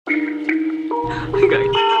Hi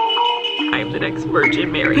guys, I'm the next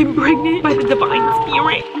Virgin Mary. I'm pregnant by the divine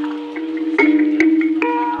spirit.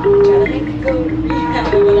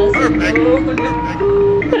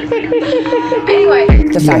 Anyway,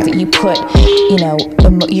 the fact that you put, you know,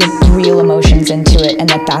 your real emotions into it, and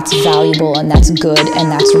that's valuable and that's good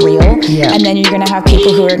and that's real. Yeah. And then you're gonna have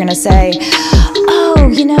people who are gonna say, oh,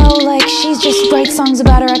 you know, like she just writes songs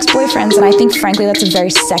about her ex-boyfriends. And I think, frankly, that's a very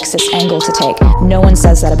sexist angle to take. No one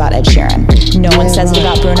says that about Ed Sheeran. No one says it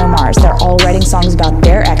about Bruno Mars. They're all writing songs about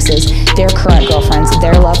their exes, their current girlfriends,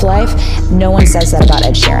 their love life. No one says that about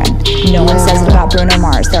Ed Sheeran. No one says it about Bruno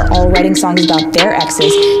Mars. They're all writing songs about their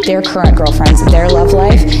exes, their current girlfriends, their love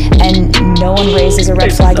life, and no one raises a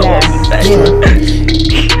red flag there.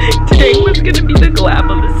 Today was gonna be the collab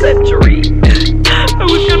of the century. I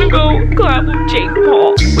was gonna go collab with Jake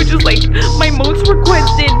Paul, which is like my most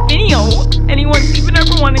requested video anyone's even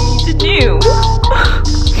ever wanted me to do.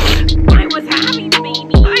 I was having a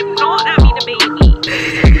baby. I'm not having a baby.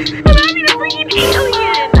 I'm having a freaking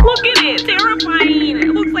alien. Look at it, terrifying. It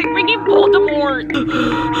looks like freaking Voldemort.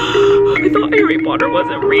 I thought Harry Potter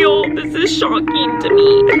wasn't real. This is shocking to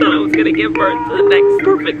me. I thought I was gonna give birth to the next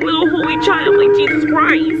perfect little holy child like Jesus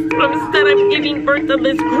Christ. But instead I'm giving birth to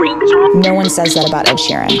this creature. No one says that about Ed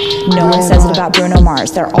Sheeran. No one says it about Bruno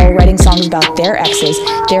Mars. They're all writing songs about their exes,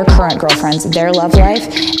 their current girlfriends, their love life.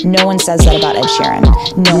 No one says that about Ed Sheeran.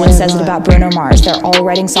 No one says it about Bruno Mars. They're all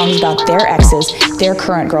writing songs about their exes, their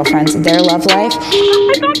current girlfriends, their love life.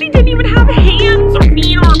 I thought they didn't even have hands or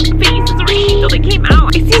feet or faces or anything until they came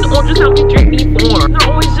out. I've seen ultrasound pictures before. They're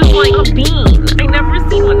always just like a bean. I never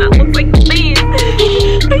seen one that looks like this.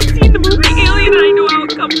 I've seen the movie Alien and I know how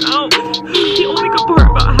it comes out. The only good part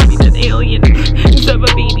about having an alien instead of a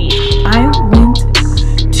baby. I went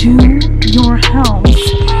to your house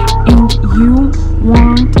and you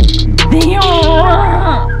weren't there.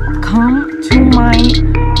 Come to my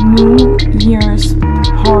New Year's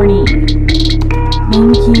party.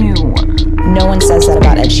 Thank you. No one says that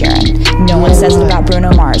about Ed Sheeran. No one says it about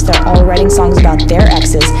Bruno Mars. They're all writing songs about their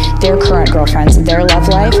exes, their current girlfriends, their love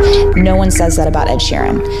life. No one says that about Ed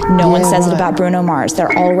Sheeran. No one says it about Bruno Mars.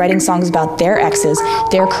 They're all writing songs about their exes,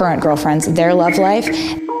 their current girlfriends, their love life.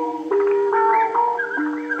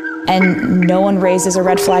 And no one raises a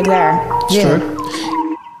red flag there. Sure.